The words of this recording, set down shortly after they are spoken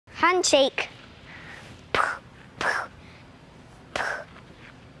Handshake.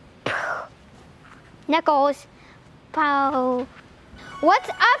 Knuckles. Pow. What's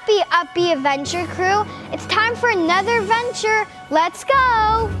Uppie Adventure Crew? It's time for another adventure. Let's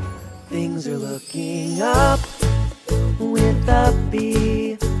go. Things are looking up with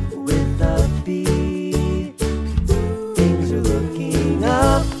Uppie, with Uppie. Things are looking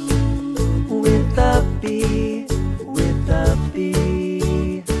up with Uppie, with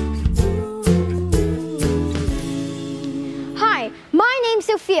Uppie. Hi, my name's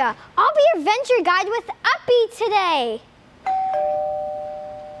Sophia. I'll be your adventure guide with Uppie today.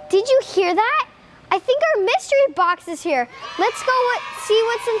 Did you hear that? I think our mystery box is here. Let's go see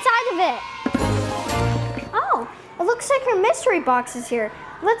what's inside of it. Oh, it looks like our mystery box is here.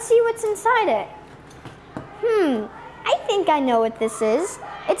 Let's see what's inside it. I think I know what this is.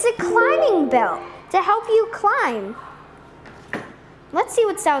 It's a climbing belt to help you climb. Let's see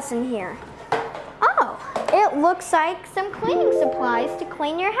what else in here. Oh, it looks like some cleaning supplies to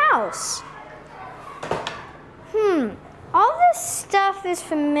clean your house. All this stuff is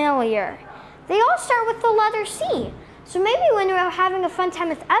familiar. They all start with the letter C. So maybe when we're having a fun time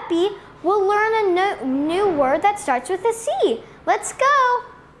with Uppie, we'll learn a new word that starts with a C. Let's go.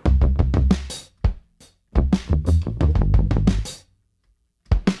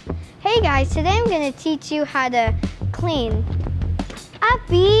 Hey guys, today I'm going to teach you how to clean.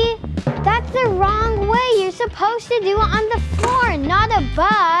 Uppie, that's the wrong way. You're supposed to do it on the floor, not a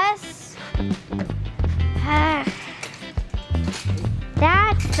bus.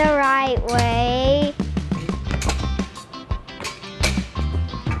 That's the right way.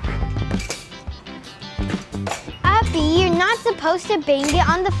 Uppie, you're not supposed to bang it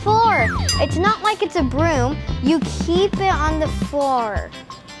on the floor. It's not like it's a broom. You keep it on the floor.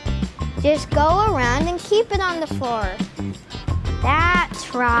 Just go around and keep it on the floor.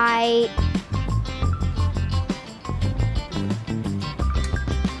 That's right.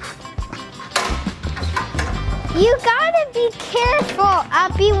 You gotta be careful,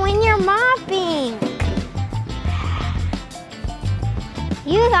 Uppie, when you're mopping.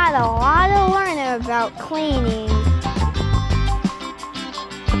 You got a lot to learn about cleaning.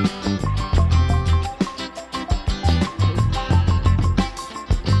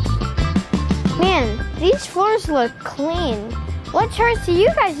 Man, these floors look clean. What chores do you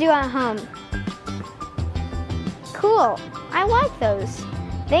guys do at home? Cool, I like those.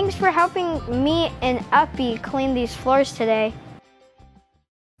 Thanks for helping me and Uppie clean these floors today.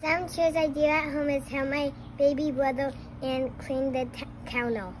 Some chores I do at home is help my baby brother and clean the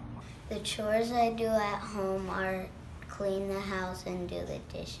counter. The chores I do at home are clean the house and do the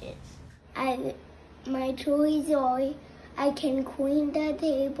dishes. My chores are I can clean the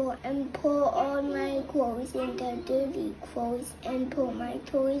table and put all my clothes in the dirty clothes and put my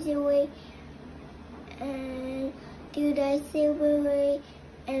toys away and do the silverware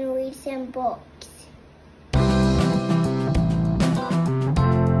and read some books.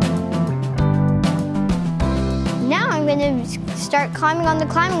 Now I'm going to start climbing on the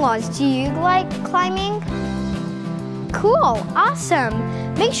climbing walls. Do you like climbing? Cool, awesome.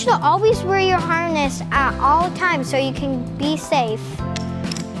 Make sure to always wear your harness at all times so you can be safe.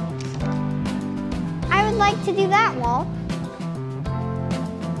 I would like to do that wall.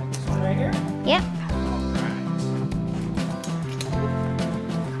 Right here? Yep.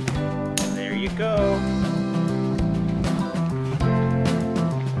 There you go.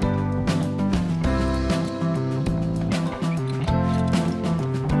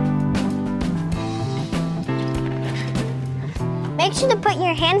 Make sure to put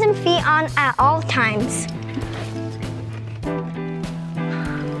your hands and feet on at all times.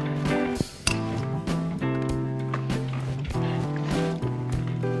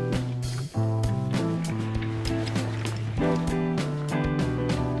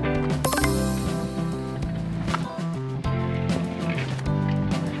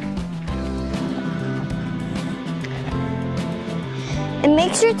 And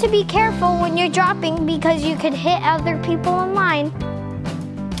make sure to be careful when you're dropping because you could hit other people in line.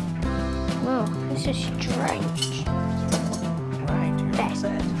 Whoa, this is strange. Right, you're all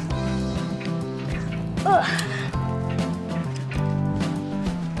set. Ugh.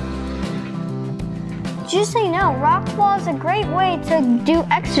 Just so you know, rock wall is a great way to do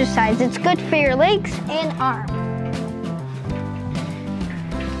exercise. It's good for your legs and arms.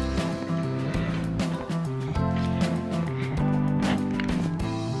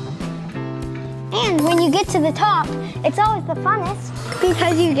 And when you get to the top, it's always the funnest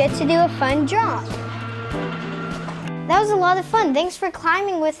because you get to do a fun drop. That was a lot of fun. Thanks for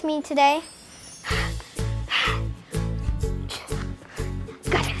climbing with me today.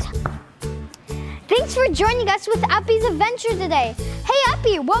 Got it. Thanks for joining us with Uppie's adventure today. Hey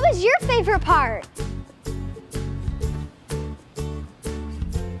Uppie, what was your favorite part?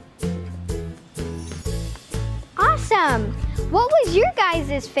 Awesome. What was your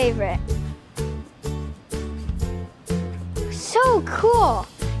guys' favorite? So cool.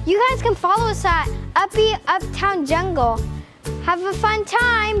 You guys can follow us at Uppie Uptown Jungle. Have a fun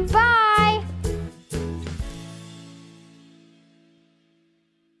time. Bye.